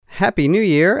Happy New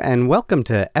Year, and welcome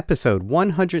to episode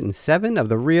 107 of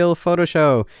The Real Photo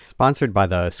Show, sponsored by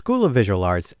the School of Visual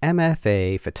Arts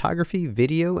MFA Photography,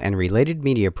 Video, and Related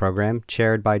Media program,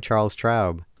 chaired by Charles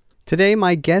Traub. Today,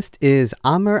 my guest is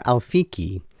Amer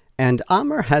Alfiqui, and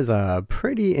Amer has a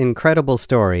pretty incredible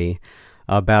story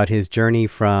about his journey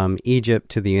from Egypt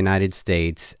to the United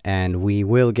States, and we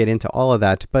will get into all of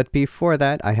that. But before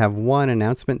that, I have one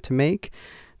announcement to make.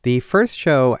 The first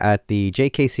show at the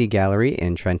JKC Gallery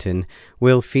in Trenton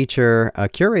will feature a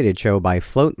curated show by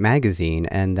Float Magazine,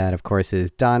 and that, of course, is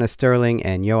Donna Sterling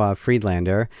and Yoav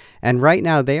Friedlander. And right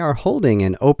now, they are holding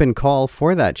an open call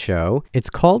for that show. It's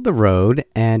called The Road,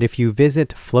 and if you visit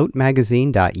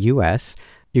floatmagazine.us,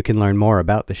 you can learn more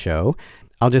about the show.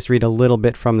 I'll just read a little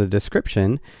bit from the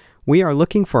description. We are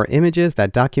looking for images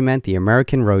that document the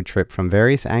American road trip from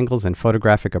various angles and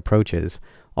photographic approaches.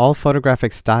 All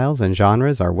photographic styles and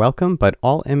genres are welcome, but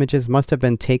all images must have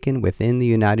been taken within the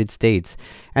United States.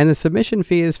 And the submission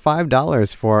fee is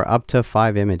 $5 for up to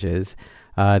 5 images.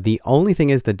 The only thing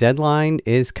is the deadline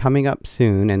is coming up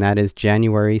soon, and that is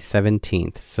January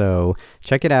 17th. So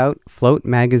check it out,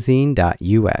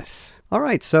 floatmagazine.us. All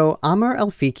right, so Amer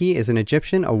Alfiqui is an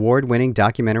Egyptian award-winning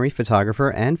documentary photographer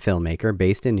and filmmaker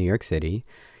based in New York City.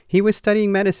 He was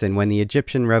studying medicine when the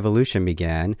Egyptian Revolution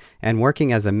began, and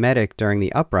working as a medic during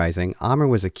the uprising, Amer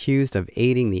was accused of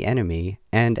aiding the enemy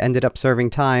and ended up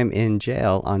serving time in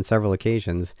jail on several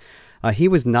occasions. He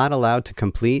was not allowed to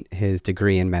complete his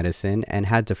degree in medicine and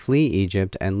had to flee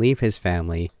Egypt and leave his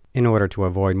family in order to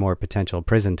avoid more potential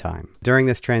prison time. During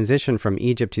this transition from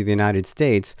Egypt to the United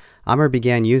States, Amer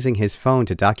began using his phone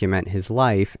to document his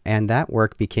life, and that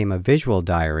work became a visual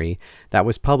diary that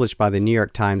was published by the New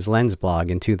York Times Lens blog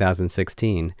in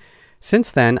 2016.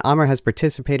 Since then, Amer has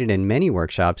participated in many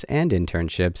workshops and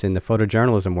internships in the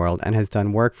photojournalism world and has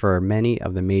done work for many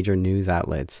of the major news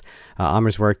outlets.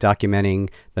 Amer's work documenting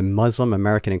the Muslim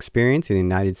American experience in the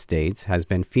United States has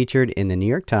been featured in the New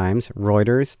York Times,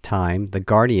 Reuters, Time, The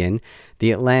Guardian,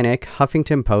 The Atlantic,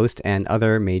 Huffington Post, and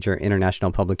other major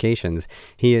international publications.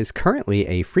 He is currently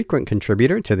a frequent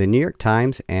contributor to the New York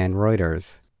Times and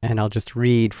Reuters. And I'll just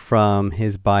read from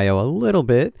his bio a little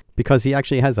bit, because he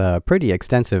actually has a pretty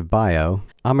extensive bio.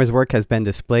 Amer's work has been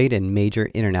displayed in major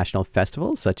international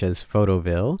festivals such as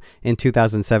Photoville. In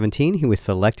 2017, he was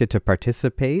selected to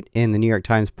participate in the New York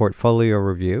Times Portfolio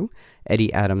Review,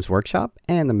 Eddie Adams Workshop,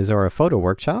 and the Missouri Photo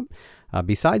Workshop.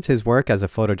 Besides his work as a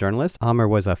photojournalist, Amer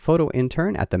was a photo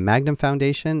intern at the Magnum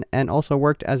Foundation and also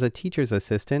worked as a teacher's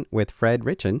assistant with Fred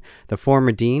Richin, the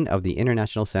former dean of the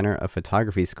International Center of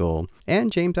Photography School,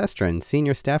 and James Estrin,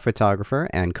 senior staff photographer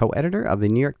and co-editor of the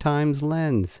New York Times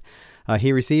Lens.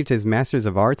 He received his Master's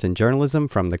of Arts in Journalism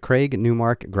from the Craig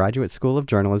Newmark Graduate School of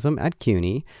Journalism at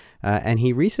CUNY, and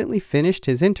he recently finished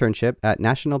his internship at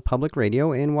National Public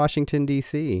Radio in Washington,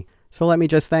 D.C. So let me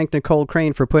just thank Nicole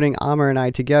Crane for putting Amer and I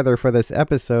together for this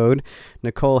episode.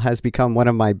 Nicole has become one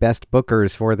of my best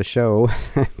bookers for the show.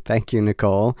 Thank you,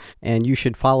 Nicole. And you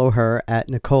should follow her at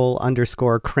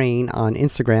Nicole_Crane on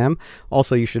Instagram.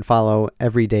 Also, you should follow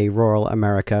Everyday Rural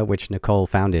America, which Nicole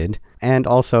founded. And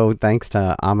also, thanks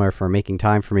to Amer for making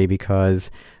time for me,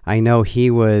 because I know he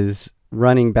was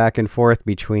running back and forth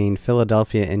between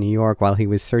Philadelphia and New York while he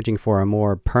was searching for a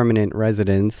more permanent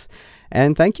residence.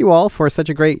 And thank you all for such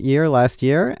a great year last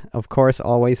year. Of course,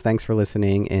 always thanks for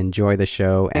listening. Enjoy the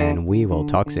show, and we will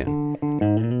talk soon.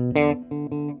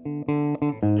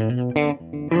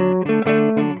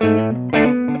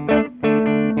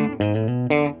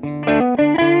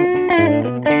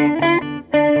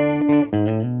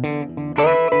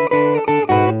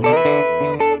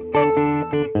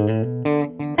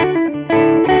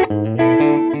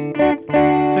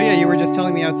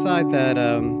 Outside that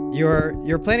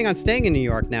you're planning on staying in New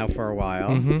York now for a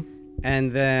while,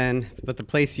 and then but the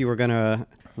place you were gonna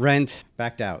rent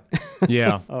backed out.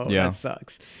 Yeah. Yeah. That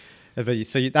sucks. So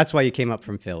that's why you came up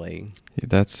from Philly.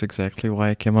 That's exactly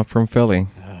why I came up from Philly.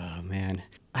 Oh man,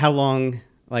 how long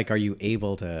are you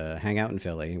able to hang out in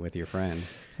Philly with your friend?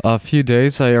 A few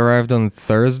days. I arrived on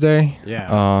Thursday.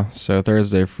 Yeah. So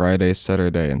Thursday, Friday,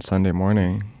 Saturday, and Sunday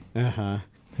morning.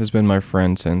 He's been my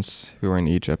friend since we were in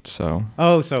Egypt, so...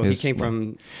 Oh, so he came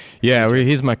from... Yeah,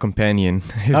 he's my companion.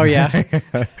 Oh, yeah?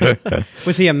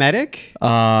 Was he a medic?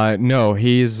 No,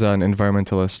 he's an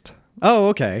environmentalist. Oh,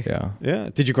 okay. Yeah.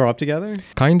 Did you grow up together?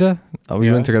 Kinda.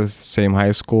 We went together to the same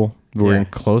high school. We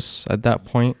weren't close at that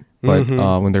point, but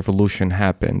when the revolution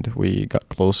happened, we got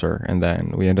closer, and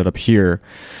then we ended up here,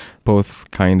 both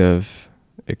kind of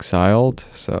exiled,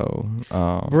 so...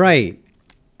 Right.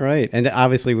 And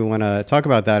obviously we want to talk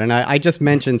about that. And I just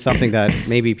mentioned something that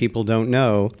maybe people don't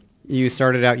know. You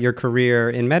started out your career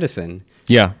in medicine.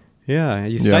 Yeah. Yeah,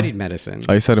 you studied medicine.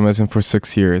 I studied medicine for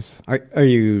 6 years. Are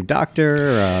you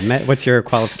doctor? What's your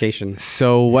qualification?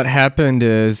 So what happened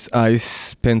is I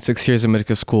spent 6 years in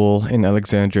medical school in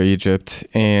Alexandria, Egypt,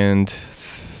 and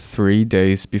 3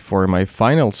 days before my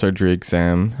final surgery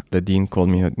exam, the dean called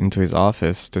me into his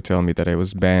office to tell me that I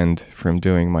was banned from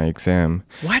doing my exam.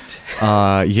 What?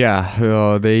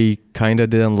 They kind of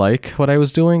didn't like what I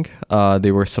was doing.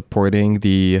 They were supporting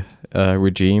the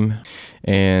regime.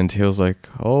 And he was like,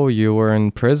 "Oh, you were in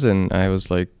prison." I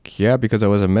was like, "Yeah, because I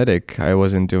was a medic. I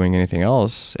wasn't doing anything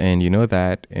else, and you know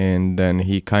that." And then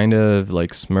he kind of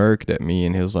like smirked at me,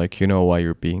 and he was like, "You know why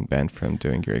you're being banned from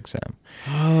doing your exam?"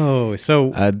 Oh,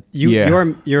 so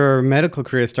your medical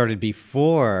career started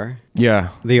before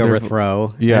the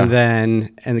overthrow,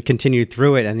 and continued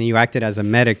through it, and then you acted as a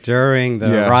medic during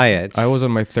the riots. I was on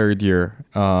my 3rd year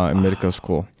in medical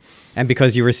school. And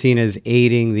because you were seen as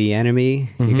aiding the enemy,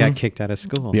 you got kicked out of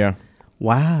school. Yeah.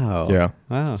 Wow. Yeah.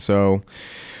 Wow. So,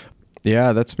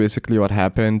 that's basically what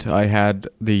happened. I had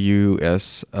the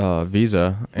U.S.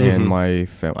 Visa, and my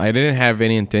family. I didn't have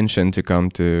any intention to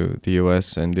come to the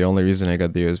U.S., and the only reason I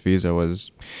got the U.S. Visa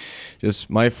was just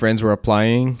my friends were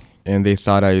applying, and they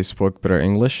thought I spoke better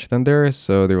English than theirs,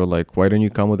 so they were like, "Why don't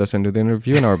you come with us and do the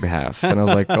interview on our behalf?" And I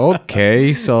was like,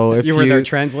 "Okay." So if you were their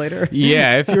translator,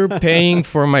 if you're paying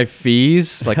for my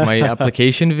fees, like my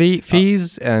application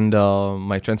fees and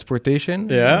my transportation,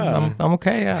 I'm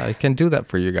okay. Yeah, I can do that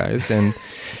for you guys.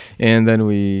 And then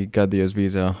we got the U.S.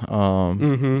 visa.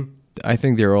 I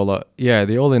think they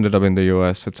all ended up in the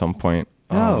U.S. at some point.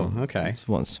 Okay.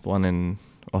 One in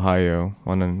Ohio,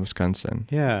 one in Wisconsin,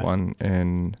 one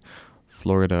in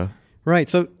Florida. Right.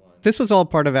 So this was all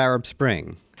part of Arab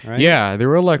Spring, right? Yeah, they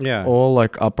were all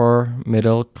like upper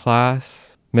middle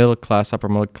class, upper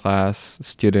middle class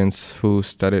students who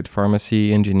studied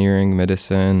pharmacy, engineering,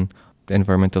 medicine,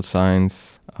 environmental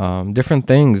science, different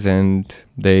things, and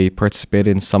they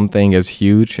participated in something as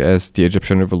huge as the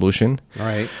Egyptian Revolution.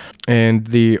 Right. And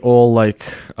they all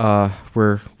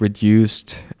were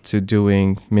reduced to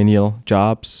doing menial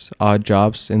jobs, odd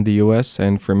jobs in the U.S.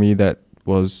 And for me, that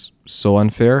was so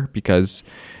unfair because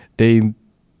they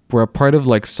were a part of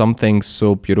like something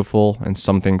so beautiful and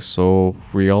something so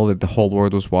real that the whole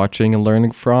world was watching and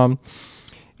learning from.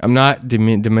 I'm not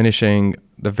diminishing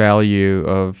the value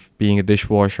of being a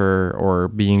dishwasher or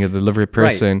being a delivery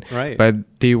person, right.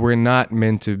 But they were not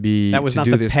meant to be. That was not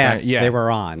the path they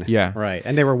were on. Yeah, right,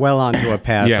 and they were well onto a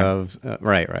path of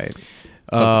right.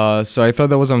 So I thought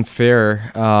that was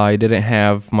unfair. I didn't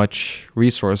have much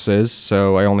resources,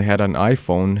 so I only had an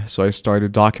iPhone. So I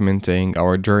started documenting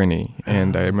our journey,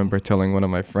 and I remember telling one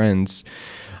of my friends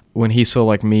when he saw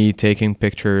like me taking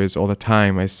pictures all the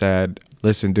time. I said,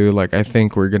 "Listen, dude, like I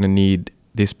think we're gonna need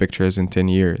these pictures in 10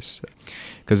 years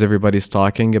because everybody's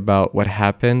talking about what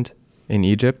happened in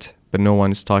Egypt, but no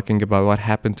one is talking about what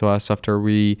happened to us after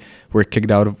we were kicked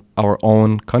out of our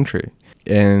own country."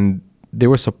 And they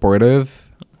were supportive,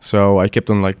 so I kept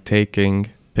on like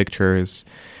taking pictures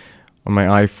on my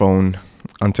iPhone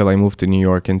until I moved to New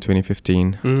York in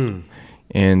 2015.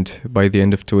 And by the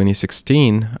end of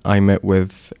 2016 I met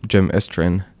with Jim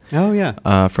Estrin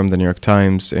from the New York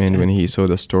Times, and when he saw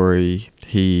the story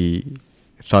he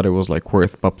thought it was like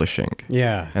worth publishing.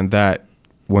 And that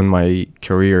when my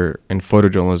career in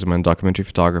photojournalism and documentary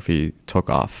photography took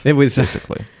off. It was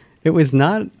basically it was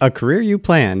not a career you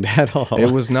planned at all.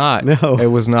 It was not. No.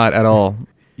 It was not at all.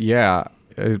 Yeah.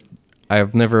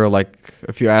 I've never, like,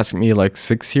 if you ask me like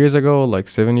 6 years ago, like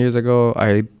 7 years ago,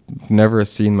 I never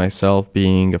seen myself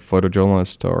being a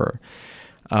photojournalist or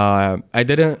I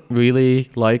didn't really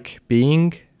like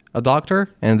being a doctor,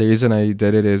 and the reason I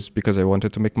did it is because I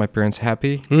wanted to make my parents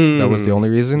happy. That was the only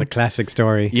reason. The classic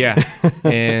story. Yeah.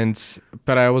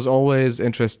 But I was always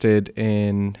interested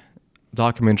in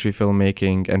documentary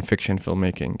filmmaking and fiction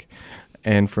filmmaking.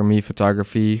 And for me,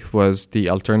 photography was the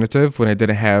alternative when I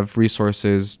didn't have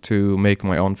resources to make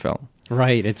my own film.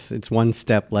 Right. It's one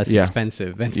step less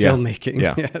expensive than filmmaking.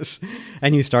 Yeah. Yes.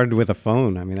 And you started with a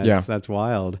phone. I mean, that's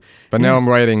wild. But now I'm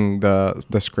writing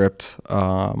the script,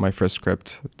 my first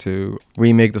script, to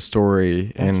remake the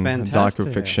story in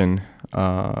docufiction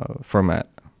format.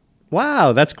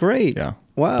 Wow, that's great. Yeah.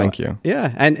 Wow. Thank you.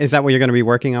 Yeah. And is that what you're going to be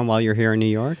working on while you're here in New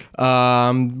York?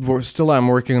 I'm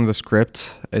working on the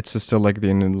script. It's still like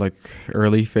the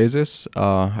early phases.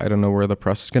 I don't know where the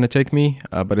process is going to take me,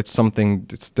 but it's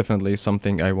definitely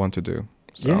something I want to do.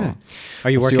 So yeah. Are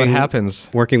you we'll working? See what happens.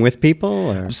 Working with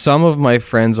people? Or? Some of my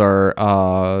friends are.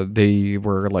 They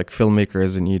were like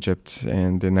filmmakers in Egypt,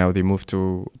 and then now they moved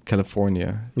to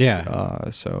California. Yeah.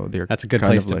 So they're. That's a good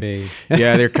kind place of to like, be.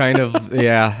 Yeah, they're kind of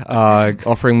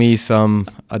offering me some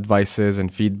advices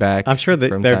and feedback. I'm sure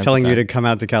that they're telling you to come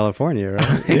out to California,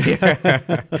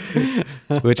 right?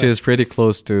 Which is pretty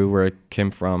close to where I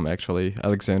came from, actually,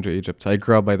 Alexandria, Egypt. I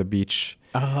grew up by the beach.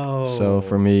 Oh. So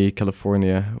for me,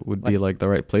 California would be like the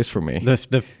right place for me.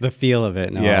 The feel of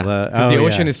it. And yeah. Because the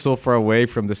ocean is so far away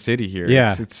from the city here.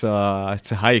 Yeah. It's a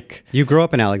hike. You grew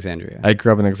up in Alexandria? I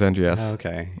grew up in Alexandria, yes.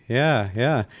 Okay. Yeah,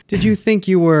 yeah. Did you think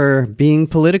you were being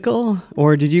political,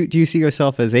 or do you see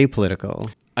yourself as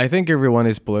apolitical? I think everyone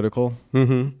is political.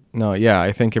 Mm-hmm. No, yeah,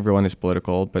 I think everyone is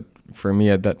political. But for me,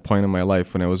 at that point in my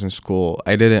life when I was in school,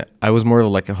 I was more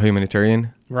like a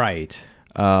humanitarian. Right.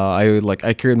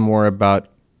 I cared more about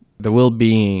the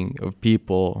well-being of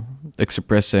people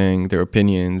expressing their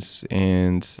opinions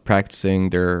and practicing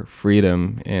their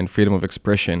freedom and freedom of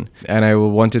expression, and I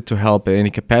wanted to help in any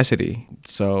capacity.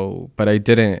 So, but I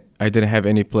didn't have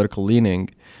any political leaning.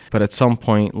 But at some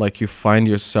point, like, you find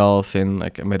yourself in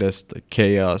like amidst like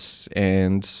chaos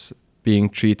and being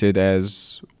treated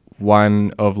as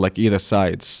one of like either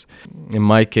sides. In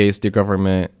my case, the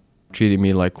government treated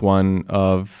me like one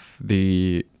of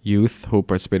the youth who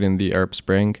participated in the Arab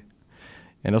Spring.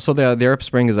 And also the Arab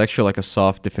Spring is actually like a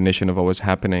soft definition of what was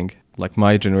happening. Like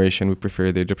my generation would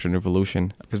prefer the Egyptian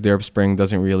Revolution because the Arab Spring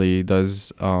doesn't really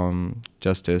does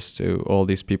justice to all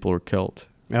these people who were killed.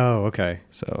 Oh, okay.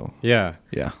 So yeah,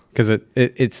 because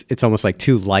it's almost like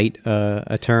too light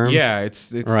a term. Yeah,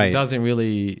 it doesn't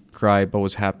really describe what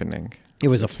was happening. It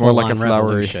was it's a full-on like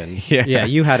revolution. Yeah,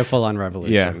 you had a full-on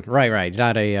revolution. Yeah. Right.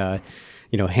 Not a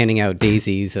handing out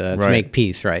daisies to make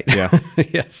peace, right? Yeah.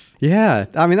 Yes. Yeah.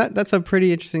 I mean that's a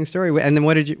pretty interesting story. And then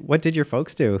what did your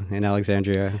folks do in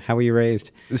Alexandria? How were you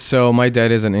raised? So my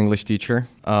dad is an English teacher.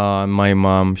 My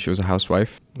mom, she was a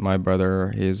housewife. My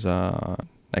brother is an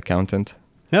accountant.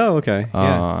 Oh, okay.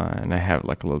 Yeah. And I have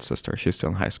like a little sister. She's still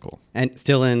in high school. And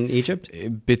still in Egypt?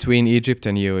 Between Egypt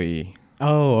and UAE.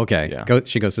 Oh, okay. Yeah.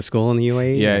 She goes to school in the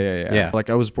UAE? Yeah. Like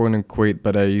I was born in Kuwait,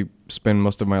 but I spent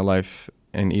most of my life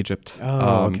in Egypt.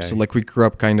 Oh, okay. So like we grew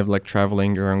up kind of like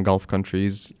traveling around Gulf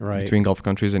countries, between Gulf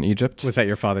countries and Egypt. Was that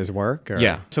your father's work? Or?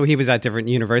 Yeah. So he was at different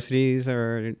universities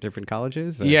or different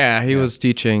colleges? Or? Yeah, he was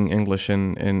teaching English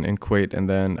in Kuwait, and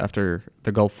then after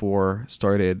the Gulf War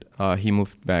started, he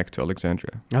moved back to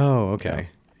Alexandria. Oh, okay.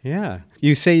 Yeah.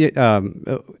 You say,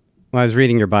 when I was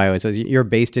reading your bio, it says you're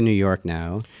based in New York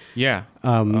now. Yeah.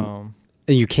 And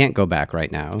you can't go back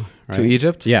right now, right? To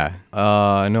Egypt? Yeah.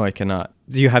 No, I cannot.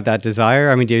 Do you have that desire?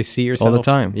 I mean, do you see yourself? All the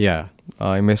time. Yeah.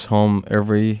 I miss home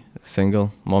every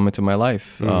single moment of my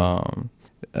life.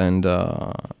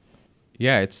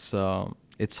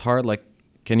 It's hard. Like,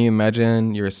 can you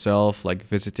imagine yourself like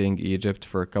visiting Egypt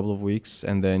for a couple of weeks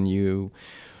and then you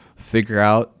figure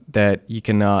out that you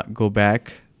cannot go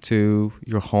back to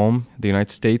your home, the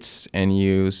United States, and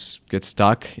you get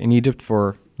stuck in Egypt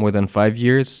for more than 5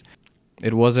 years?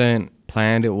 It wasn't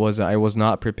planned. I was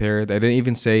not prepared. I didn't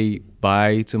even say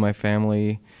bye to my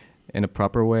family in a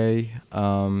proper way.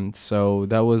 So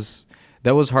that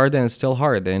was hard, and it's still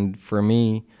hard. And for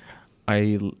me,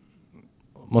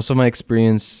 most of my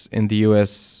experience in the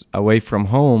U.S. away from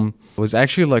home was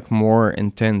actually like more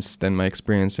intense than my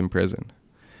experience in prison.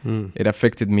 It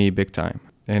affected me big time,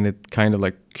 and it kind of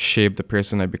like shaped the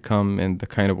person I become and the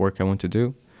kind of work I want to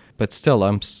do. But still,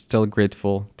 I'm still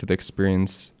grateful to the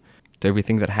experience, to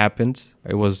everything that happened.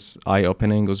 It was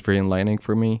eye-opening. It was very enlightening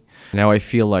for me. Now I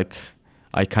feel like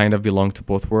I kind of belong to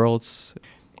both worlds.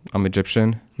 I'm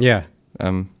Egyptian. Yeah.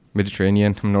 I'm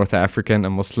Mediterranean. I'm North African.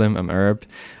 I'm Muslim. I'm Arab.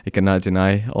 I cannot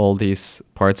deny all these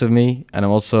parts of me. And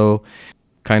I'm also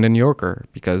kind of New Yorker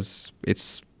because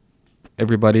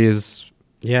everybody is...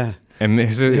 Yeah. And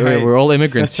we're all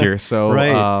immigrants here. So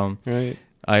right.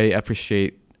 I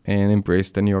appreciate and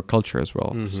embrace the New York culture as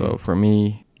well. Mm-hmm. So for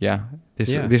me,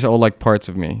 these are all like parts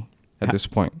of me at this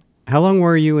point. How long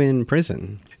were you in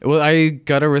prison? Well, I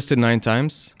got arrested 9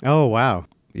 times. Oh, wow.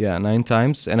 Yeah, 9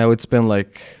 times. And I would spend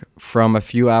like from a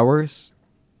few hours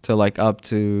to like up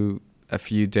to a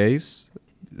few days.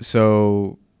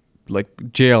 So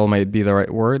like jail might be the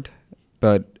right word.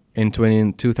 But in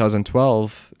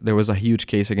 2012, there was a huge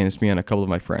case against me and a couple of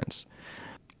my friends.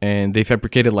 And they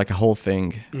fabricated like a whole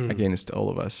thing against all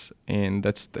of us, and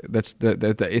it's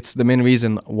the main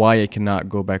reason why I cannot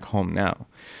go back home now,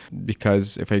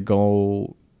 because if I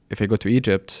go to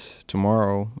Egypt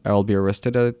tomorrow, I will be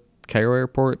arrested at Cairo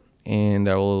airport and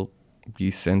I will be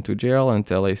sent to jail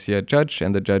until I see a judge,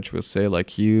 and the judge will say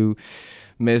like, you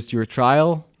missed your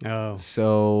trial. Oh.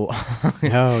 So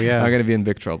oh yeah, I'm going to be in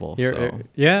big trouble.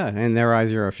 Yeah, in their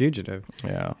eyes you're a fugitive.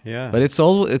 Yeah. But it's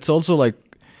also like,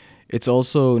 it's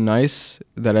also nice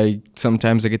that I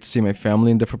sometimes get to see my family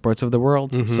in different parts of the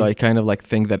world. Mm-hmm. So I kind of like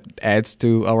think that adds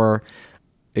to our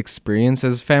experience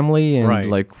as family, and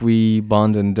like we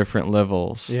bond in different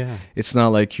levels. Yeah. It's not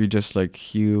like you're just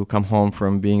like, you come home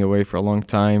from being away for a long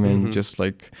time and just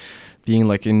like being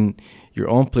like in your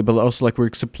own place, but also like we're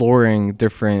exploring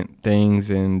different things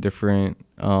and different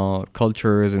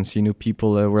cultures and see new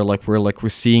people that we're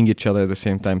seeing each other at the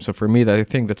same time. So for me, I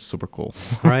think that's super cool.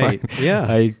 Right. Yeah.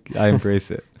 I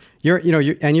embrace it.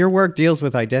 Your work deals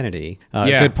with identity. A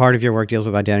good part of your work deals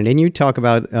with identity. And you talk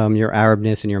about your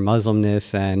Arabness and your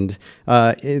Muslimness. And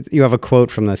you have a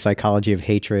quote from The Psychology of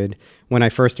Hatred. When I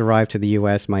first arrived to the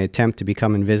U.S., my attempt to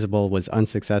become invisible was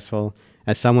unsuccessful.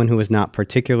 As someone who was not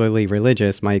particularly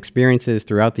religious, my experiences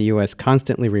throughout the U.S.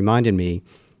 constantly reminded me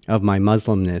of my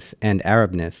Muslimness and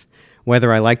Arabness.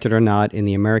 Whether I liked it or not, in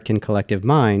the American collective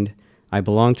mind, I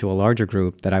belonged to a larger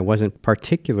group that I wasn't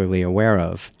particularly aware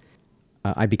of.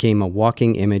 I became a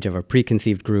walking image of a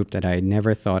preconceived group that I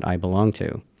never thought I belonged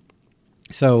to.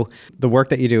 So the work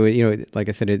that you do, like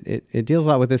I said, it deals a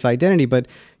lot with this identity. But,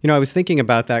 I was thinking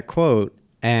about that quote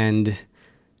and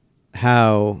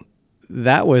how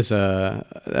that was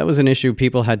an issue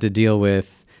people had to deal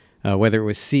with, whether it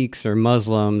was Sikhs or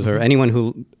Muslims or anyone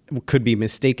who could be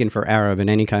mistaken for Arab in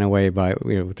any kind of way by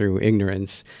through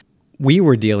ignorance. We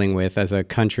were dealing with as a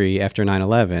country after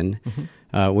 9/11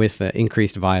 with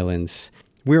increased violence.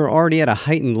 We were already at a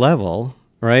heightened level,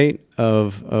 right,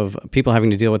 of people having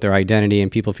to deal with their identity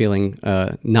and people feeling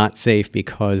not safe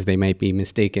because they might be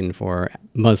mistaken for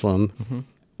Muslim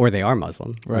or they are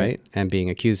Muslim, right, and being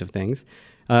accused of things.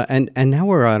 And now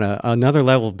we're on another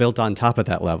level built on top of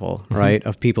that level, right,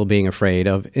 of people being afraid,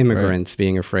 of immigrants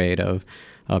being afraid, of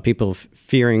people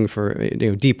fearing for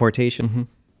deportation.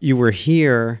 You were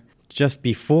here just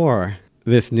before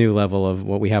this new level of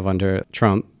what we have under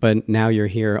Trump, but now you're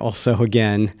here also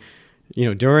again,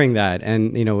 during that.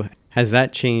 And, has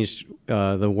that changed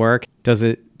the work?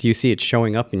 Do you see it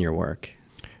showing up in your work?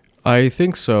 I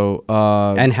think so.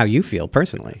 And how you feel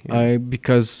personally.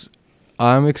 Because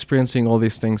I'm experiencing all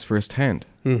these things firsthand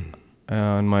in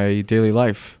my daily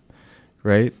life,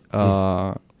 right?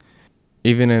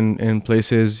 Even in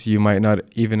places you might not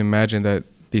even imagine that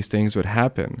these things would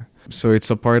happen. So it's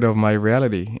a part of my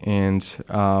reality. And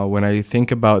when I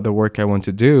think about the work I want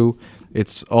to do,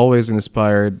 it's always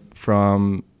inspired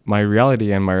from my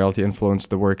reality, and my reality influenced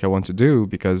the work I want to do,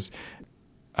 because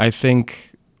I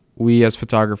think we as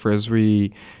photographers,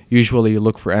 we usually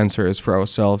look for answers for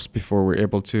ourselves before we're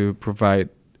able to provide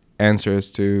answers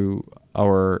to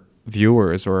our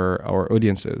viewers or our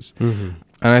audiences. And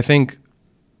I think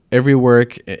every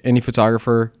work any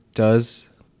photographer does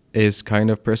is kind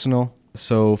of personal.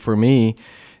 So for me,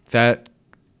 that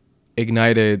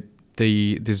ignited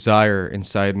the desire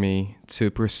inside me to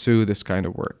pursue this kind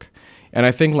of work. And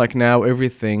I think like now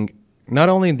everything, not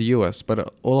only in the US,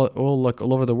 but all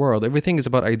over the world, everything is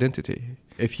about identity.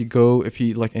 If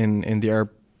you like in the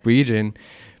Arab region,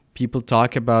 people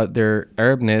talk about their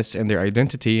Arabness and their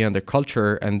identity and their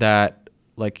culture, and that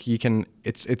like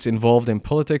it's involved in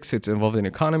politics, it's involved in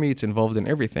economy, it's involved in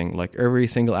everything, like every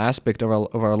single aspect of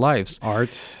our lives.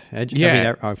 Arts,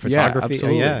 photography. Yeah,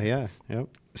 absolutely. Yep.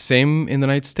 Same in the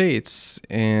United States,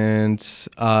 and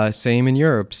same in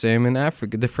Europe, same in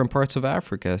Africa, different parts of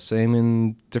Africa, same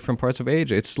in different parts of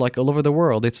Asia. It's like all over the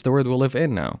world. It's the world we live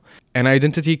in now. And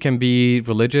identity can be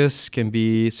religious, can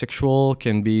be sexual,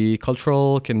 can be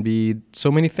cultural, can be so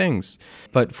many things.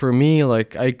 But for me,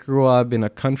 like I grew up in a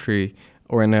country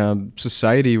or in a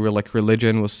society where like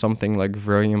religion was something like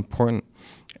very important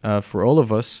for all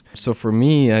of us. So for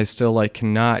me, I still like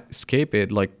cannot escape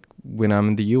it. Like when I'm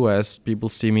in the US, people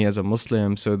see me as a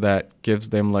Muslim, so that gives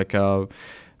them like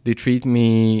they treat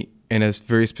me in a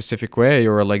very specific way,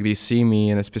 or like they see me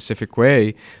in a specific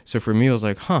way. So for me, it was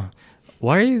like,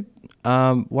 why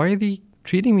are they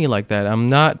treating me like that? I'm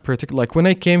not particular. Like when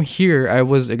I came here, I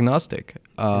was agnostic.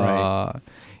 Right.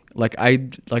 Like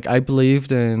I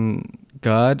believed in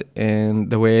God and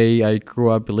the way I grew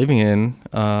up believing in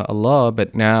Allah,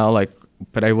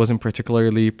 but I wasn't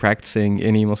particularly practicing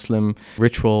any Muslim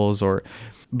rituals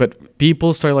but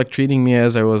people started like treating me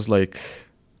as I was like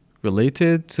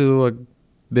related to a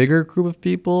bigger group of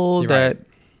people.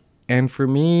 And for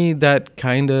me, that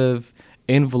kind of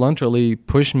involuntarily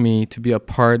pushed me to be a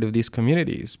part of these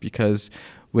communities, because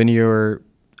when you're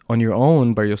on your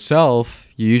own by yourself,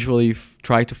 you usually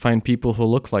try to find people who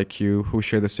look like you, who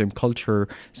share the same culture,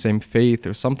 same faith,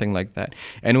 or something like that.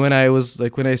 And when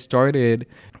I started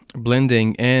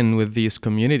blending in with these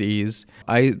communities,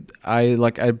 a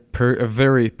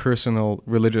very personal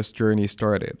religious journey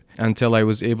started until I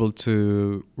was able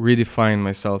to redefine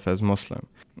myself as Muslim,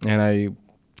 and I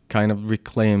kind of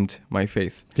reclaimed my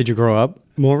faith. Did you grow up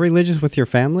more religious with your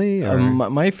family?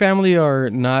 My family are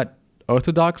not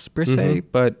Orthodox per se,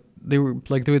 but they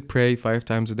would pray 5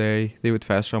 times a day. They would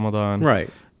fast Ramadan. Right.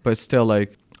 But still,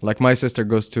 like my sister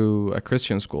goes to a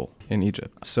Christian school in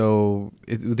Egypt, so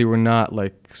they were not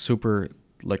like super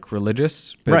like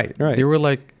religious. But right. They were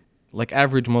like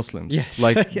average Muslims. Yes.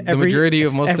 Like the majority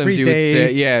of Muslims you would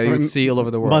say, you would see all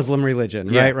over the world. Muslim religion.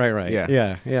 Yeah. Right.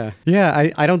 Yeah. Yeah.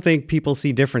 I don't think people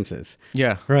see differences.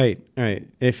 Yeah. Right.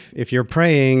 If you're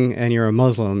praying and you're a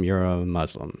Muslim, you're a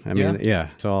Muslim. I mean,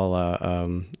 it's all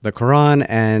the Quran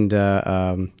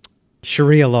and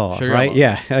Sharia law, right? Law.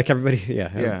 Yeah. Like everybody.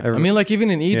 Yeah. I mean, like even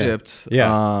in Egypt,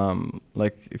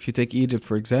 like if you take Egypt,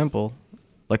 for example,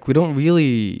 like we don't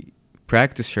really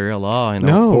practice Sharia law in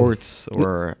our courts,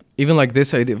 or even like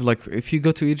this idea of like if you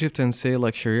go to Egypt and say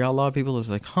like Sharia law, people is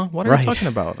like, huh, what are you talking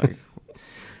about? Like,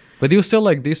 but they still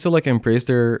embrace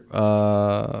their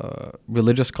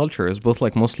religious cultures, both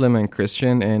like Muslim and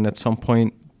Christian, and at some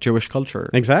point Jewish culture.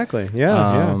 Exactly.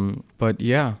 But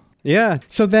yeah.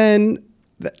 So then,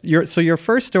 your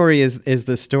first story is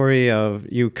the story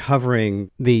of you covering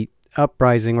the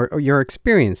uprising or your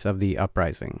experience of the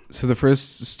uprising. So the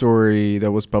first story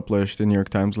that was published in New York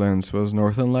Times Lens was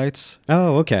Northern Lights.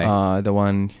 Oh, okay. The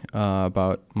one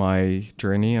about my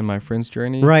journey and my friend's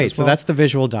journey. Right. So that's the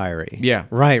visual diary. Yeah.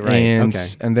 Right.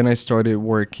 And then I started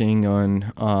working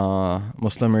on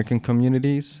Muslim American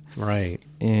communities. Right.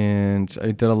 And I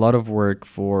did a lot of work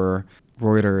for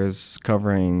Reuters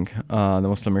covering the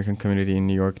Muslim American community in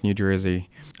New York, New Jersey.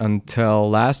 Until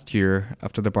last year,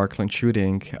 after the Parkland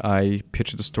shooting, I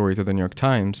pitched a story to the New York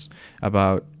Times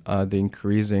about the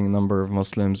increasing number of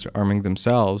Muslims arming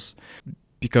themselves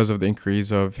because of the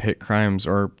increase of hate crimes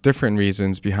or different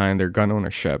reasons behind their gun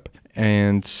ownership.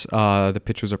 And the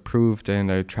pitch was approved,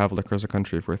 and I traveled across the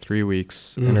country for 3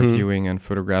 weeks interviewing and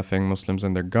photographing Muslims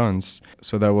and their guns.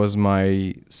 So that was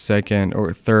my second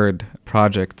or third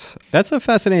project. That's a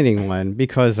fascinating one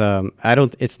because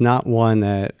it's not one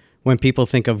that when people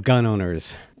think of gun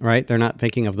owners, right, they're not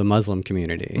thinking of the Muslim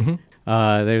community.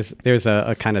 There's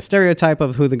a kind of stereotype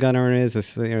of who the gun owner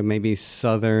is, maybe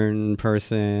Southern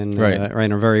person, right,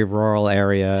 in a very rural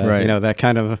area, right. That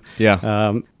kind of,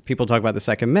 people talk about the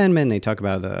Second Amendment, they talk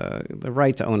about the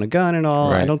right to own a gun and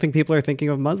all. Right. I don't think people are thinking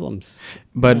of Muslims.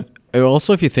 But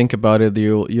also, if you think about it,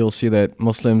 you'll see that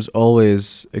Muslims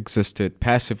always existed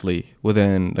passively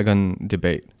within the gun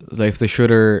debate. Like if the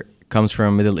shooter comes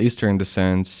from Middle Eastern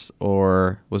descent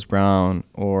or was brown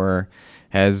or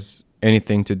has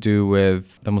anything to do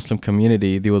with the Muslim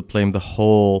community, they would blame the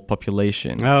whole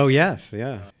population. Oh, yes.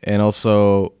 And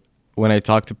also, when I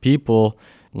talk to people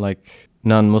like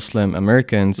non-Muslim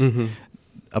Americans,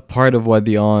 a part of what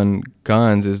they own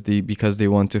guns is because they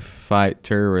want to fight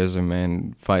terrorism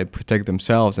and protect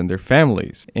themselves and their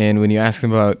families. And when you ask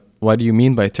them about what do you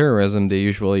mean by terrorism, they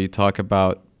usually talk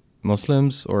about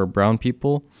Muslims or brown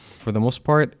people for the most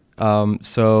part.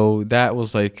 So that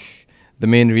was like the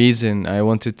main reason I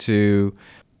wanted to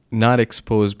not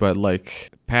expose, but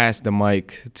like pass the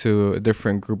mic to a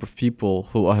different group of people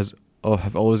who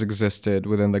have always existed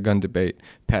within the gun debate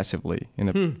passively, in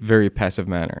a very passive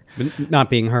manner. But not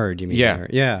being heard, you mean? Yeah.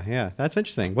 Yeah. That's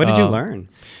interesting. What did you learn?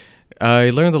 I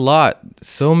learned a lot.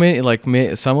 So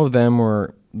many, some of them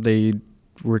were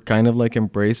kind of like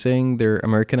embracing their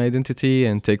American identity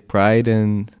and take pride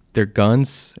in their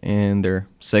guns and their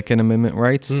Second Amendment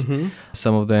rights.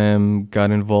 Some of them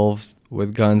got involved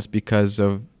with guns because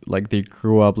of like they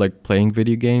grew up like playing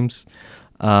video games.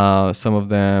 Some of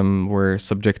them were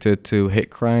subjected to hate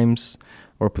crimes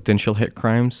or potential hate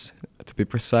crimes, to be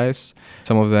precise.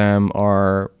 Some of them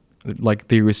are like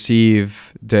they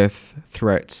receive death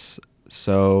threats.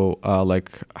 So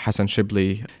like Hassan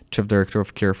Shibli, chief director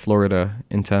of CARE Florida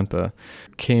in Tampa,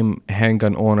 became a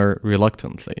handgun owner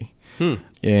reluctantly.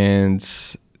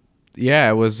 And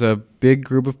it was a big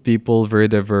group of people, very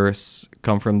diverse,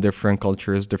 come from different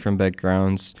cultures, different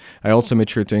backgrounds. I also made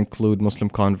sure to include Muslim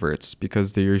converts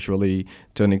because they usually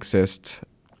don't exist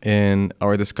in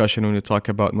our discussion when we talk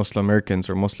about Muslim Americans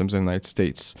or Muslims in the United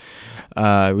States.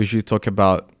 We usually talk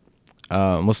about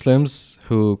Muslims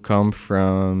who come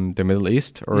from the Middle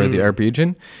East or the Arab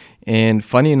region. And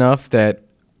funny enough that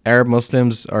Arab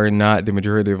Muslims are not the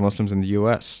majority of Muslims in the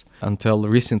U.S. Until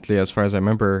recently, as far as I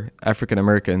remember, African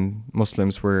American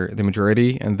Muslims were the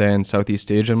majority, and then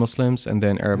Southeast Asian Muslims, and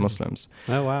then Arab Muslims.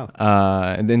 Oh, wow.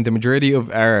 And then the majority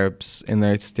of Arabs in the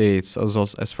United States,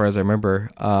 as far as I remember,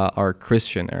 are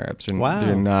Christian Arabs, and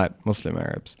they're not Muslim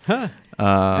Arabs. Huh.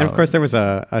 And of course, there was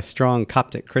a strong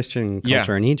Coptic Christian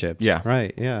culture in Egypt. Yeah.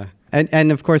 Right, yeah.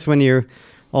 And of course, when you're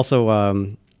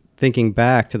also thinking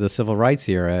back to the Civil Rights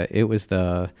era, it was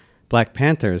the Black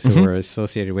Panthers who were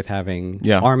associated with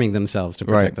arming themselves to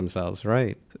protect themselves,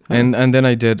 right? Huh. And then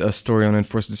I did a story on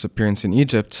enforced disappearance in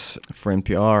Egypt for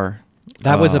NPR.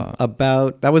 That was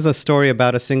that was a story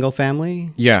about a single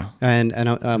family? Yeah. And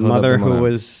a mother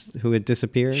who had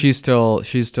disappeared? She's still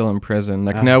in prison.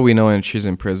 Like now we know and she's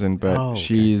in prison, but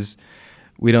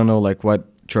we don't know like what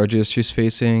charges she's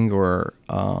facing, or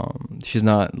she's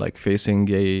not like facing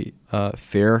a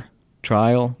fair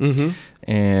trial.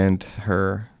 And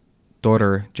her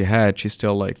daughter Jihad, she's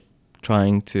still like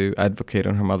trying to advocate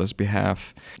on her mother's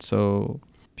behalf. So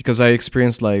because I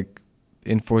experienced like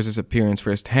enforced disappearance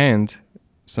firsthand,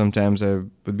 sometimes I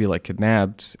would be like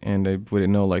kidnapped and I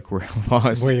wouldn't know like where I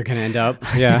was, where you're gonna end up.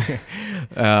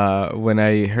 Yeah. When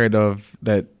I heard of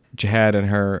that Jihad and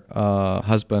her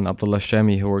husband Abdullah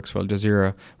Shami, who works for Al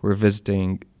Jazeera, were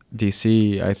visiting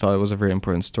DC, I thought it was a very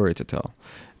important story to tell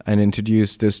and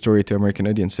introduce this story to American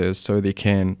audiences so they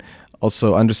can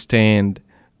also understand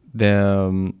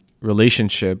the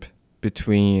relationship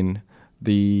between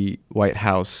the White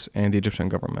House and the Egyptian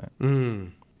government.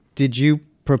 Did you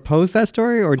propose that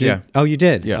story, or Oh, you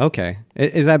did. Yeah. Okay.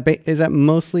 Is that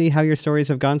mostly how your stories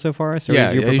have gone so far?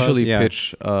 I usually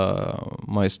pitch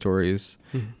my stories,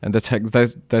 and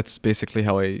that's basically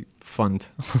how I fund.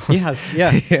 Yes.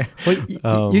 Yeah.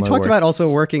 Well, you talked about also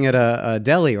working at a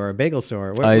deli or a bagel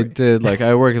store. I did. Like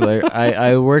I worked like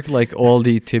I worked like all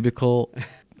the typical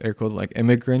air quotes like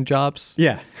immigrant jobs.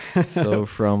 Yeah. So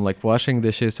from like washing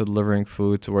dishes to delivering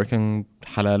food to working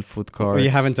halal food carts. Well,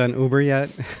 you haven't done Uber yet?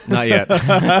 Not yet.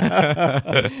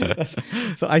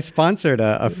 So I sponsored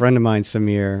a friend of mine,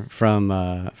 Samir,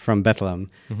 from Bethlehem,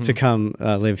 to come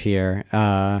live here.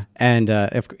 And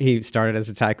if he started as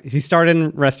he started in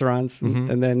restaurants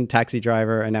and then taxi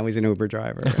driver, and now he's an Uber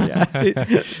driver. Yeah.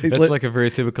 That's like a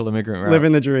very typical immigrant route.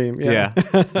 Living the dream. Yeah.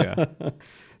 Yeah.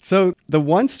 So the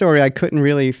one story I couldn't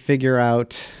really figure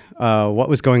out what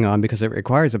was going on because it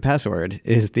requires a password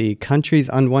is the country's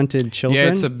unwanted children.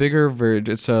 Yeah, it's a bigger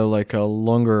version. It's a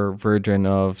longer version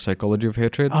of Psychology of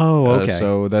Hatred. Oh, okay.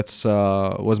 So that's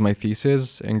was my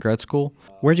thesis in grad school.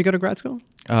 Where'd you go to grad school?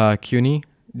 CUNY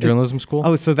Journalism School.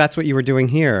 Oh, so that's what you were doing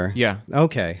here? Yeah.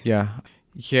 Okay. Yeah.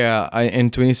 Yeah,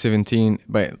 in 2017,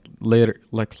 but late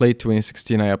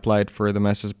 2016, I applied for the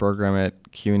master's program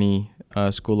at CUNY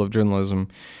School of Journalism,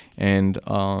 and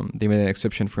they made an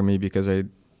exception for me because I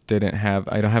don't have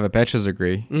a bachelor's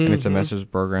degree, and it's a master's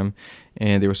program,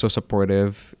 and they were so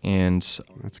supportive. And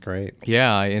that's great.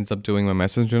 Yeah, I ended up doing my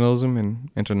master's in journalism and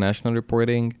international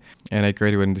reporting, and I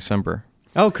graduated in December.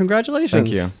 Oh, congratulations.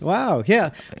 Thank you. Wow. Yeah.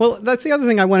 Well, that's the other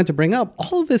thing I wanted to bring up.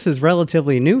 All of this is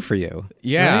relatively new for you.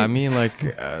 Yeah. Right? I mean,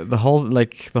 like the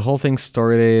whole thing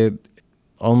started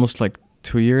almost like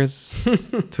 2 years,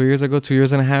 2 years ago, 2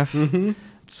 years and a half.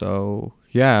 So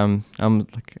yeah, I'm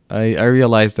like, I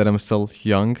realized that I'm still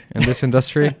young in this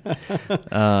industry.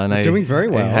 And You're doing very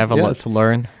well. I have a lot to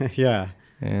learn. Yeah.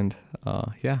 And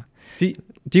yeah. Do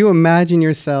you imagine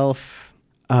yourself...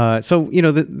 so,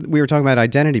 we were talking about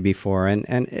identity before,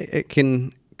 and it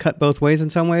can cut both ways in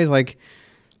some ways. Like,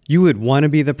 you would want to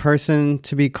be the person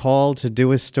to be called to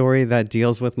do a story that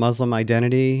deals with Muslim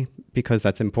identity because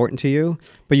that's important to you,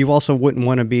 but you also wouldn't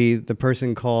want to be the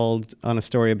person called on a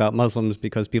story about Muslims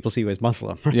because people see you as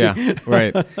Muslim. Right? Yeah,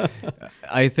 right.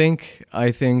 I think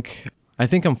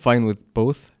I'm fine with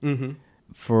both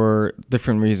for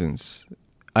different reasons.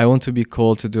 I want to be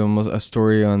called to do a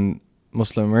story on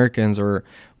Muslim Americans or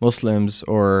Muslims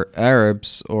or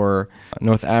Arabs or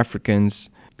North Africans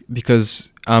because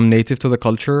I'm native to the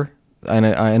culture and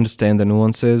I understand the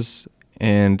nuances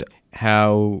and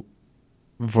how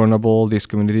vulnerable these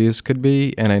communities could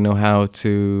be, and I know how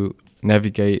to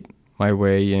navigate my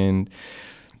way and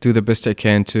do the best I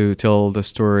can to tell the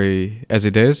story as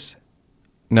it is,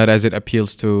 not as it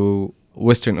appeals to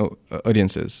Western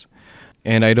audiences.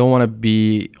 And I don't want to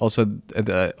be also,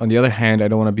 on the other hand, I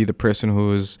don't want to be the person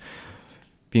who's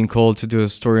being called to do a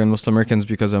story on Muslim Americans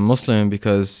because I'm Muslim,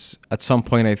 because at some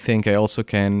point I think I also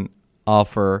can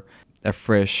offer a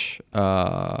fresh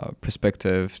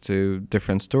perspective to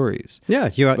different stories. Yeah,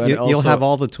 you'll have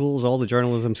all the tools, all the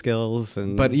journalism skills.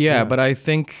 But I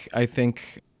think,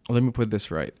 let me put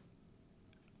this right.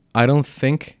 I don't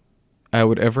think I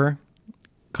would ever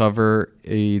cover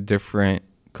a different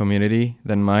community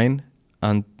than mine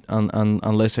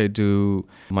unless I do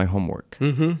my homework.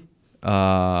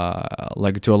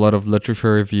 Like do a lot of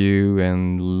literature review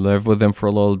and live with them for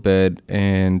a little bit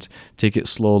and take it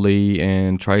slowly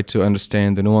and try to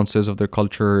understand the nuances of their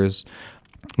cultures,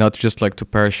 not just like to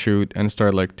parachute and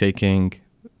start like taking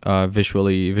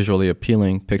visually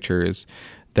appealing pictures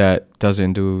that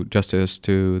doesn't do justice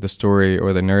to the story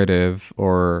or the narrative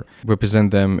or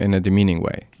represent them in a demeaning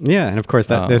way. Yeah, and of course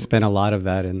there's been a lot of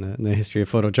that in the history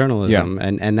of photojournalism,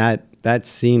 and that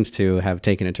seems to have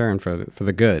taken a turn for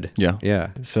the good.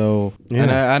 Yeah. So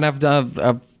and I've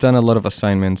done a lot of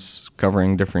assignments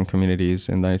covering different communities,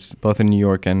 and that's both in New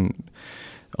York and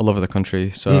all over the country.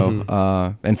 So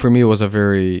and for me, it was a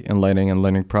very enlightening and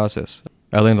learning process.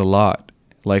 I learned a lot.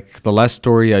 Like the last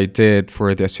story I did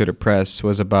for the Associated Press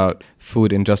was about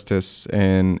food injustice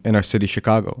in inner city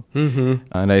Chicago.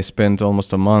 And I spent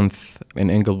almost a month in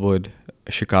Englewood,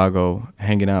 Chicago,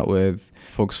 hanging out with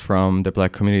folks from the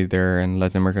Black community there and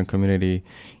Latin American community.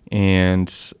 And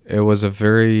I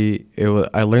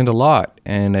learned a lot,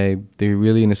 and they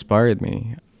really inspired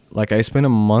me. Like I spent a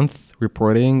month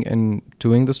reporting and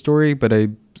doing the story, but I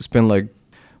spent like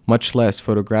much less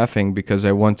photographing because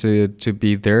I wanted to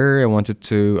be there. I wanted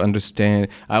to understand.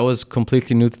 I was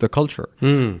completely new to the culture.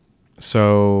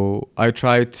 So I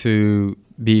tried to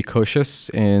be cautious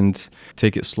and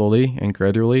take it slowly and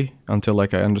gradually until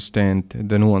like I understand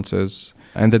the nuances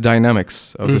and the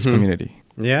dynamics of this community.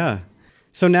 Yeah.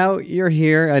 So now you're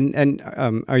here, and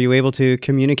are you able to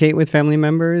communicate with family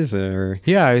members? Or?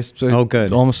 Yeah,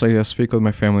 good. Almost like I speak with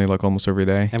my family like almost every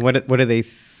day. And what do they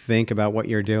think about what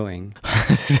you're doing?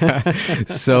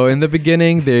 So in the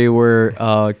beginning, they were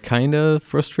kind of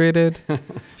frustrated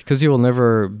because you will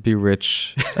never be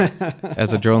rich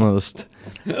as a journalist.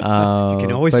 You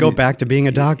can always go back to being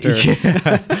a doctor.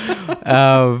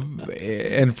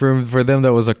 And for them,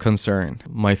 that was a concern,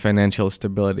 my financial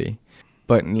stability.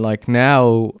 But like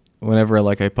now, whenever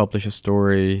like I publish a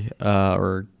story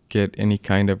or get any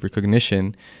kind of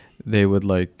recognition, they would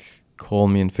like call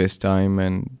me in FaceTime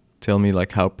and tell me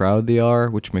like how proud they are,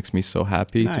 which makes me so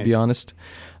happy, to be honest.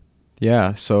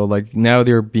 Yeah, so like now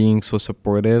they're being so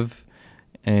supportive,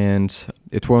 and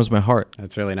it warms my heart.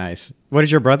 That's really nice. What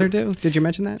does your brother do? Did you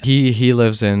mention that? He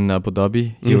lives in Abu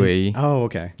Dhabi, UAE. Oh,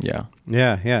 okay. Yeah.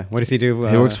 What does he do?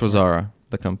 He works for Zara,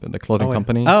 the clothing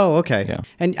company. Oh, okay. Yeah.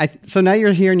 And so now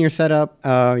you're here and you're set up.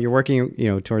 You're working,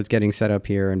 towards getting set up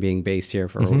here and being based here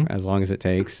for as long as it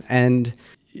takes. And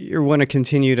you want to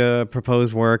continue to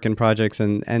propose work and projects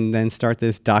and then start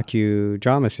this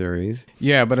docudrama series.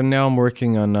 Yeah, but now I'm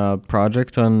working on a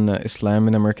project on Islam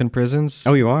in American prisons.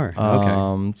 Oh, you are?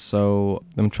 Okay. So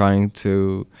I'm trying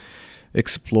to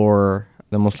explore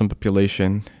the Muslim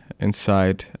population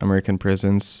inside American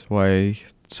prisons, why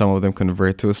some of them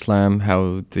convert to Islam,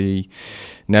 how they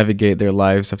navigate their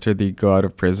lives after they go out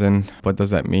of prison. What does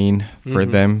that mean for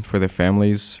them, for their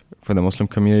families, for the Muslim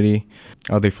community?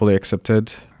 Are they fully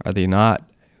accepted? Are they not?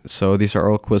 So these are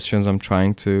all questions I'm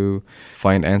trying to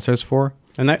find answers for.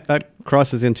 And that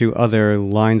crosses into other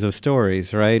lines of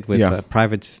stories, right? With the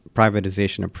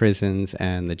privatization of prisons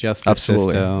and the justice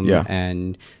system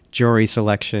and jury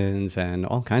selections and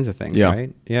all kinds of things,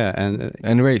 right? Yeah.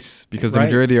 And race, because the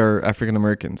majority are African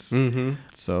Americans.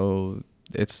 So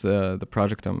it's the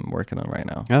project I'm working on right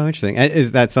now. Oh, interesting.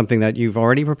 Is that something that you've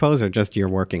already proposed, or just you're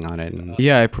working on it?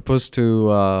 Yeah, I proposed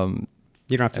to...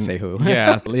 you don't have to say who.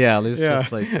 Let's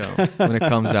just like when it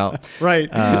comes out. Right.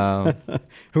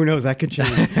 Who knows? That could change.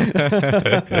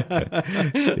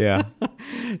 Yeah.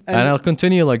 And I'll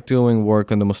continue like doing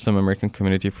work on the Muslim American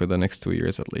community for the next 2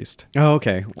 years at least. Oh,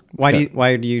 okay. Why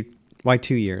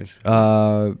 2 years?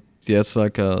 It's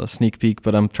like a sneak peek,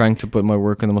 but I'm trying to put my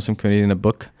work on the Muslim community in a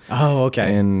book. Oh,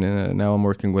 okay. And now I'm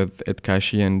working with Ed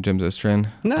Kashi and Jim Zestrin.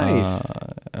 Nice.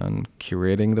 On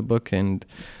curating the book and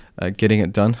getting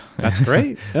it done. That's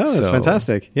great. Oh, that's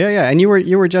fantastic. Yeah. And you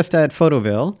were just at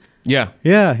Photoville.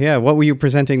 Yeah. What were you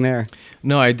presenting there?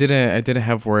 No, I didn't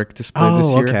have work displayed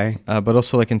this year. Okay. But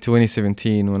also like in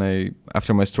 2017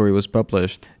 after my story was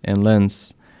published in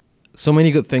Lens, so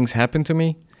many good things happened to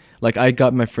me. Like I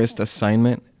got my first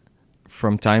assignment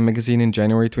from Time magazine in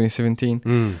January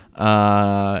 2017.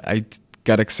 I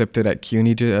got accepted at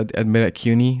CUNY, admitted at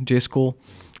CUNY J School.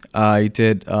 I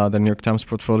did the New York Times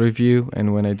portfolio review,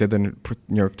 and when I did the New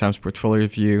York Times portfolio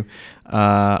review,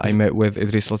 I met with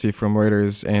Idris Latif from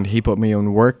Reuters, and he put me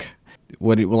on work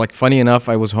like funny enough,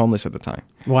 I was homeless at the time.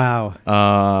 Wow.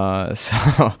 Yeah,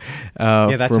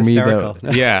 that's for hysterical.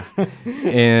 Me, yeah.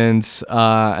 And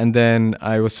then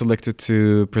I was selected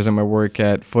to present my work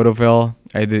at Photoville.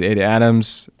 I did Eddie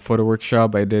Adams photo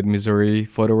workshop. I did Missouri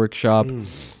photo workshop.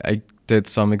 I did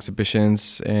some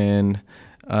exhibitions in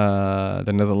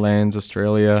the Netherlands,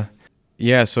 Australia.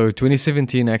 Yeah, so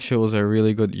 2017 actually was a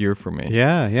really good year for me.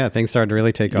 Yeah, things started to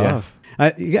really take off.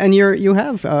 And you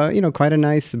have quite a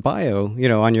nice bio,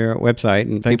 on your website,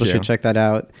 and people should check that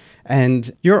out.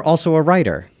 And you're also a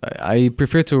writer. I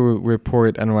prefer to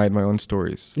report and write my own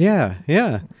stories. Yeah.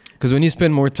 Because when you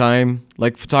spend more time,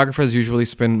 like photographers usually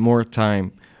spend more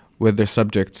time with their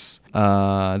subjects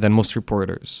than most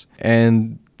reporters.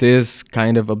 And this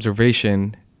kind of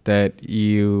observation that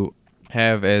you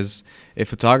have as a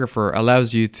photographer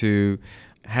allows you to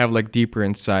have like deeper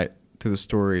insight to the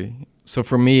story. So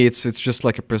for me, it's just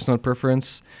like a personal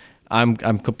preference. I'm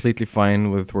completely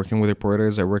fine with working with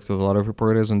reporters. I worked with a lot of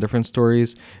reporters on different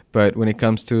stories, but when it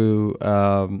comes to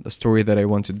a story that I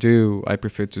want to do, I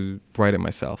prefer to write it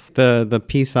myself. The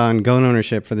piece on gun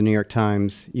ownership for the New York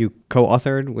Times, you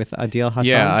co-authored with Adil Hassan?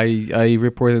 Yeah, I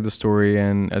reported the story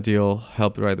and Adil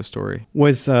helped write the story.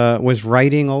 Was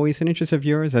writing always an interest of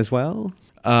yours as well?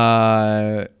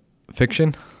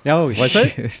 Fiction. Oh, was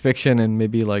it? Fiction and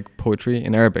maybe like poetry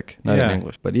in Arabic, not in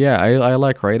English. But yeah, I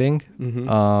like writing,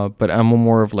 but I'm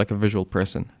more of like a visual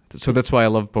person. So that's why I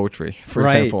love poetry, for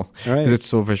example, because it's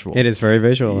so visual. It is very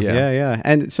visual. Yeah.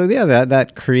 And so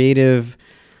that creative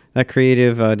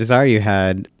desire you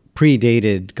had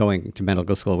predated going to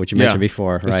medical school, which you mentioned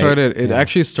before, right? It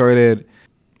actually started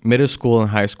middle school and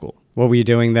high school. What were you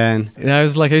doing then? I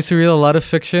used to read a lot of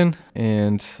fiction,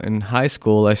 and in high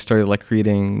school I started like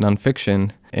reading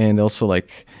nonfiction, and also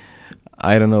like,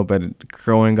 I don't know, but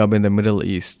growing up in the Middle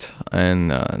East in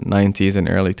 90s and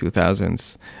early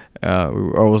 2000s, we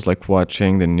were always like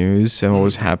watching the news and what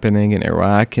was happening in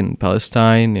Iraq and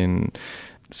Palestine and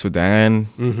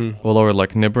Sudan, all over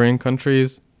like neighboring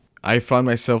countries. I found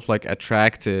myself like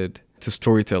attracted to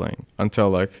storytelling until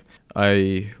like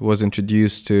I was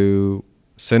introduced to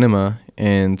cinema,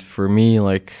 and for me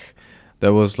like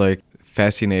that was like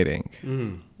fascinating.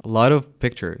 A lot of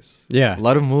pictures, a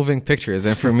lot of moving pictures,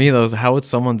 and for me that was how would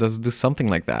someone do something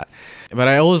like that. But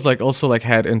I always like also like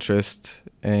had interest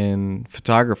in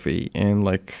photography and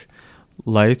like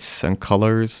lights and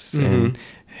colors and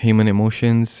human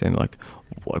emotions, and like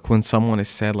when someone is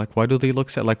sad, like why do they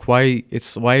look sad, like why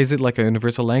is it like a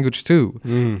universal language too?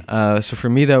 So for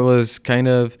me that was kind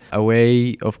of a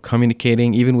way of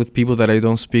communicating even with people that I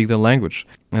don't speak the language.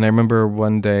 And I remember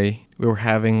one day we were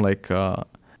having like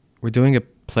we're doing a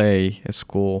play at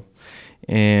school,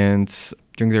 and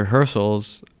during the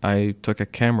rehearsals I took a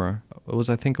camera.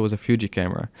 I think it was a Fuji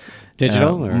camera.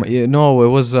 Digital? No, it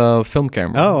was a film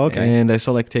camera. Oh, okay. And I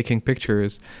saw like taking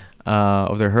pictures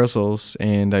of the rehearsals,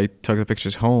 and I took the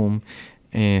pictures home,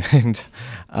 and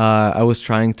I was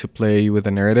trying to play with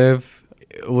the narrative.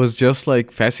 It was just like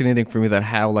fascinating for me that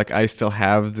how like I still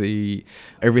have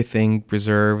everything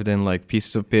preserved in like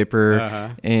pieces of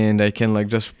paper, and I can like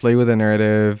just play with the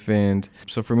narrative. And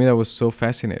so for me that was so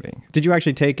fascinating. Did you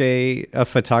actually take a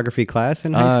photography class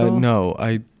in high school? No,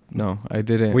 I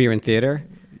didn't. Were you in theater?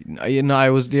 I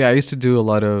used to do a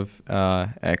lot of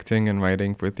acting and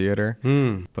writing for theater,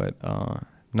 but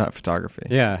not photography.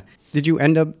 Yeah. Did you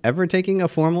end up ever taking a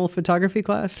formal photography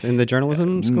class in the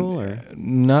journalism school? Or?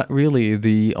 Not really.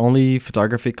 The only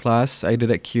photography class I did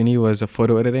at CUNY was a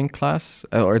photo editing class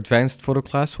or advanced photo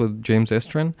class with James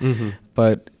Estrin.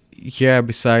 But yeah,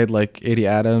 beside like Eddie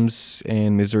Adams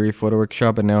and Missouri Photo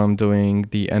Workshop, and now I'm doing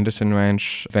the Anderson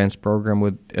Ranch advanced program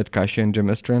with Ed Kashi and Jim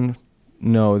Estrin.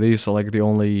 No, these are like the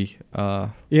only...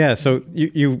 Yeah, so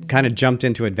you kind of jumped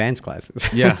into advanced classes.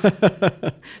 Yeah.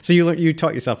 So you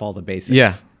taught yourself all the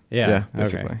basics. Yeah,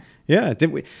 basically. Okay. Yeah.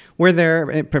 Were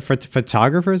there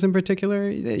photographers in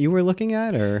particular that you were looking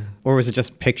at, or was it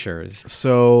just pictures?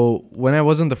 So when I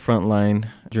was on the front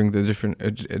line during the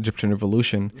Egyptian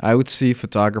Revolution, I would see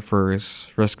photographers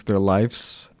risk their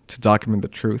lives to document the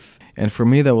truth. And for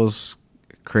me, that was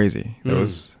crazy. That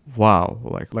was, wow.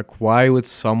 Like why would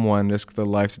someone risk their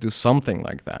life to do something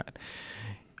like that?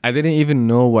 I didn't even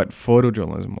know what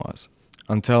photojournalism was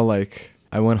until like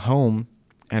I went home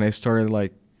and I started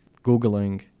like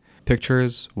Googling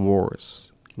pictures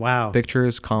wars. Wow.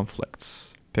 Pictures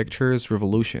conflicts, pictures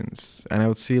revolutions. And I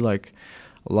would see like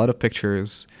a lot of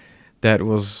pictures that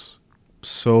was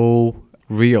so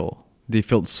real. They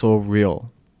felt so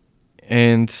real.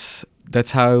 And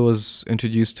that's how I was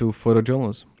introduced to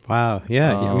photojournalism. Wow.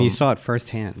 Yeah. I mean, you saw it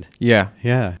firsthand. Yeah.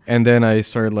 Yeah. And then I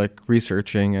started like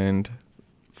researching and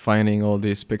finding all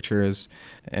these pictures,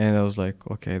 and I was like,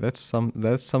 okay, that's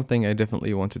something I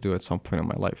definitely want to do at some point in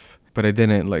my life. But I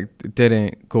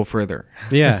didn't go further.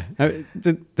 Yeah.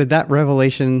 Did that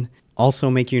revelation also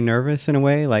make you nervous in a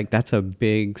way? Like, that's a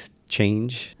big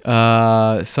change.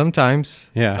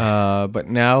 Sometimes. Yeah. But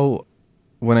now,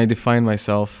 when I define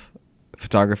myself,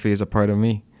 photography is a part of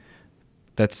me.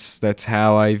 That's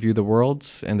how I view the world,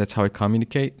 and that's how I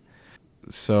communicate.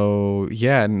 So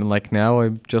yeah, and like now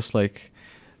I'm just like,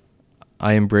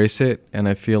 I embrace it, and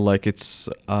I feel like it's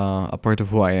a part of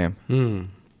who I am.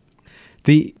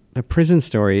 The prison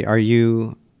story, are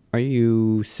you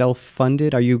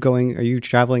self-funded? Are you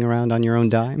traveling around on your own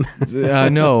dime?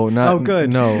 No, not. Oh,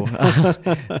 good. No.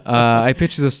 I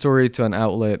pitched the story to an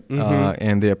outlet,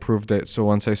 and they approved it. So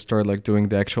once I start like doing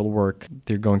the actual work,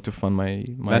 they're going to fund my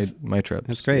trips.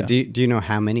 That's great. Yeah. Do you know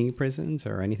how many prisons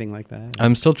or anything like that?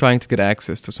 I'm still trying to get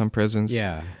access to some prisons.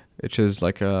 Yeah. Which is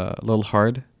like a little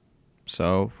hard.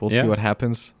 So we'll see what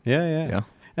happens. Yeah.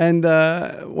 And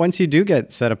once you do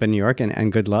get set up in New York,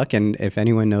 and good luck, and if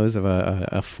anyone knows of a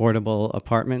affordable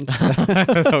apartment,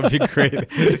 that would be great.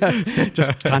 Yes,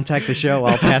 just contact the show.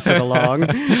 I'll pass it along,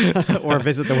 or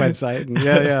visit the website. And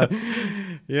yeah.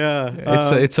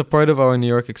 It's a part of our New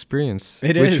York experience,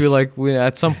 which is. we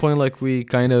at some point we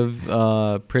kind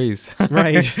of praise.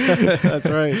 Right, that's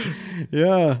right.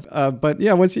 Yeah, but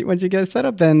yeah, once you get set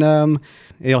up, then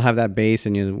you'll have that base,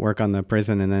 and you work on the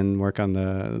prison, and then work on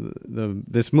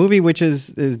this movie, which is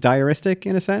diaristic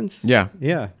in a sense. Yeah.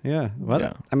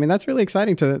 Well, I mean, that's really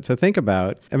exciting to think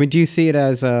about. I mean, do you see it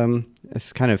as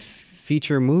kind of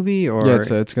feature movie, or? Yeah, it's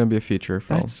going to be a feature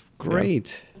film. That's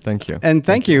great. Yeah. Thank you. And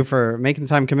thank you for making the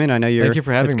time to come in. I know Thank you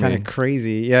for having me. It's kind of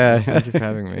crazy. Yeah. Thank you for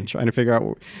having me. Trying to figure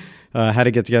out how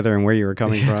to get together and where you were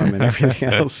coming from and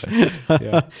everything else.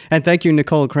 And thank you,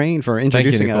 Nicole Crane, for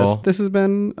introducing us. This has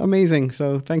been amazing.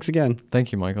 So thanks again.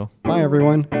 Thank you, Michael. Bye,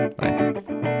 everyone. Bye.